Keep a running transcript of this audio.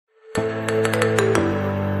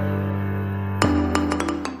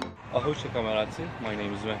Ahoşe kamerati, my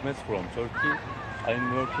name is Mehmet from Turkey.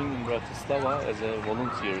 I'm working in Bratislava as a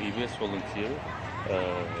volunteer, EBS volunteer,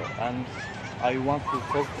 and I want to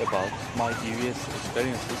talk about my EBS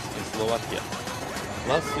experiences in Slovakia.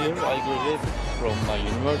 Last year I graduated from my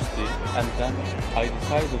university and then I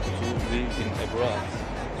decided to live in abroad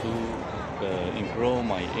to improve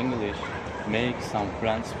my English, make some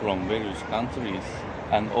friends from various countries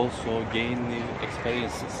and also gain new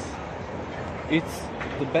experiences. It's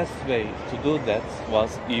the best way to do that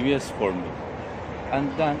was EBS for me.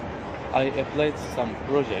 And then I applied some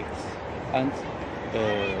projects and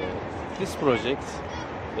this project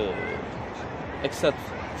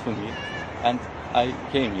accepted to me and I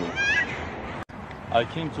came here. I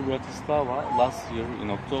came to Bratislava last year in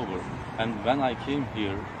October and when I came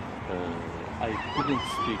here I couldn't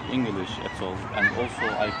speak English at all and also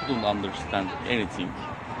I couldn't understand anything.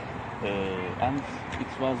 And it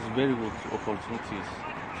was very good opportunities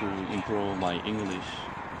to improve my English.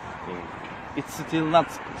 It's still not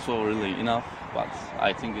so really enough, but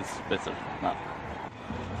I think it's better now.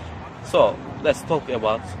 So let's talk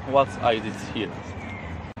about what I did here.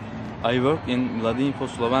 I work in Mladinfo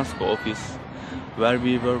Slovensku office where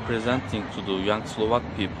we were presenting to the young Slovak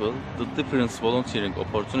people the different volunteering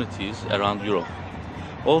opportunities around Europe.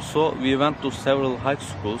 Also, we went to several high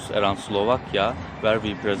schools around Slovakia where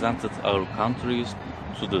we presented our countries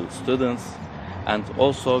to the students and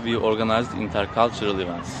also we organized intercultural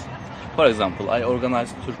events. For example, I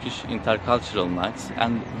organized Turkish intercultural nights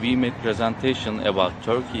and we made presentation about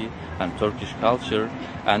Turkey and Turkish culture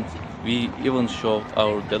and we even showed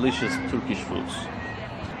our delicious Turkish foods.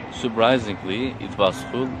 Surprisingly, it was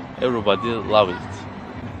full, everybody loved it.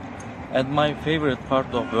 And my favorite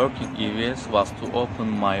part of working EBS was to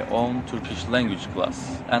open my own Turkish language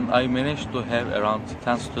class and I managed to have around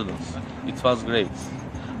 10 students. It was great.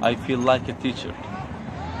 I feel like a teacher.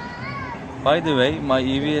 By the way, my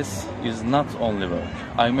EBS is not only work.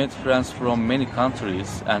 I met friends from many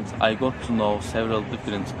countries and I got to know several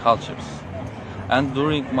different cultures. And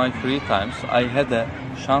during my free times, I had a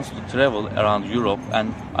chance to travel around Europe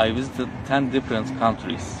and I visited 10 different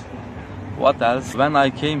countries. What else? When I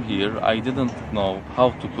came here, I didn't know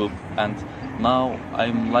how to cook and now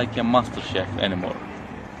I'm like a master chef anymore.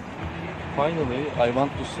 Finally, I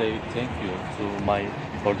want to say thank you to my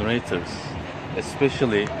coordinators,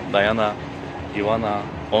 especially Diana, Ivana,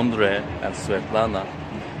 Andre and Svetlana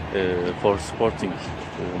for supporting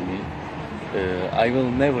me. I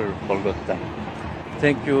will never forget them.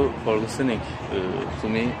 Thank you for listening to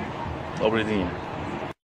me. Добрый день.